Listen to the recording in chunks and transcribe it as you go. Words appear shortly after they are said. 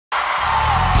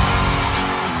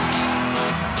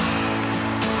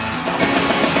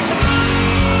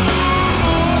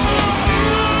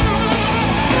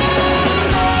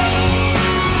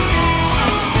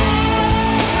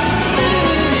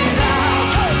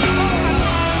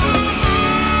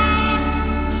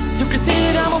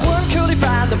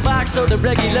so the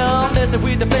regular, messing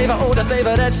with the flavor, oh the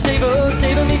flavor that you savor.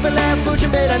 Saving me for last, but you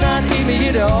better not eat me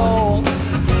at all.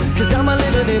 Cause I'm a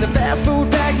living in a fast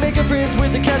food bag, making friends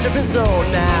with the ketchup and salt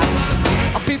now.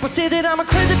 People say that I'm a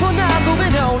crazy for not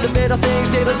moving on to better things.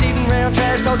 They was eating round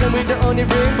trash, talking with the onion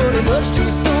ring, but it's much too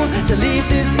soon to live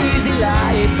this easy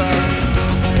life.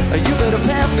 You better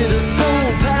pass me the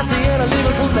spoon, pass the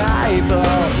analytical knife.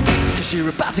 Cause you're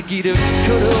about to get a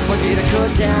cut up or get a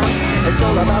cut down. It's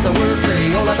all about the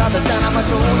wordplay, all about the sound of my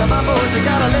tone and my voice. You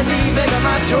gotta let me make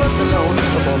my choice alone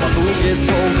before my food gets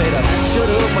cold. Better shut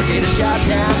up or get a shot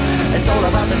down. It's all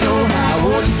about the know-how,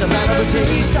 or just a matter of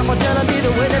taste. Stop telling me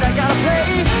the way that I gotta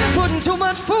play. Putting too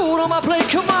much food on my plate,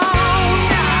 come on.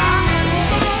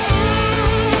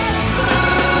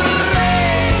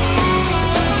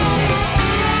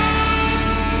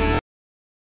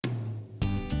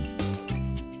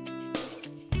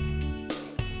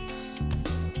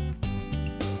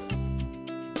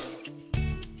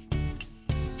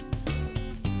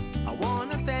 I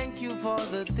wanna thank you for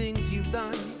the things you've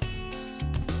done.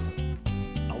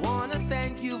 I wanna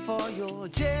thank you for your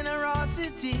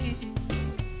generosity.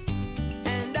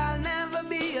 And I'll never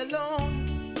be alone.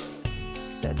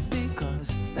 That's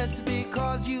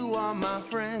because you are my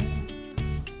friend.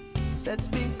 That's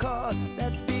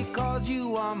because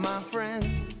you are my friend.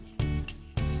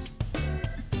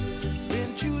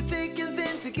 Been through thick and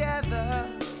thin together,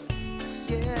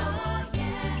 yeah. Oh,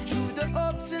 yeah. Through the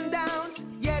ups and downs,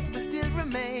 yet we still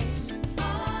remain.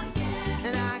 Oh, yeah.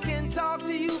 And I can talk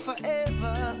to you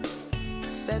forever.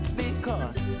 That's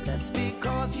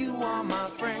because you are my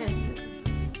friend.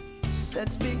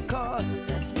 That's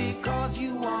because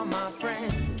you are my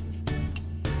friend.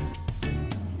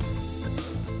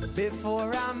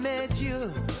 Before I met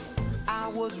you, I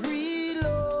was real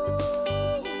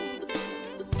low.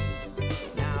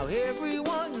 Now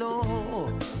everyone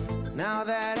knows. Now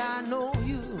that I know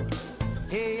you,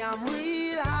 hey, I'm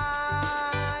real high.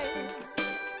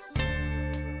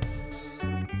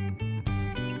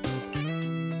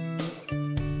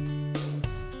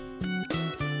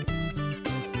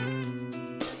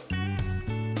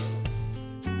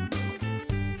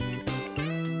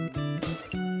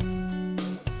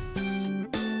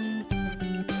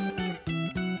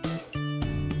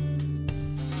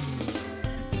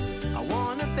 I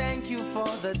wanna thank you for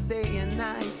the day and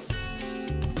nights.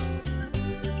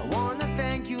 I wanna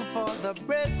thank you for the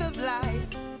breath of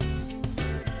life.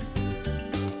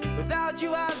 Without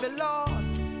you I'd be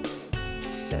lost.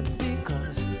 That's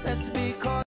because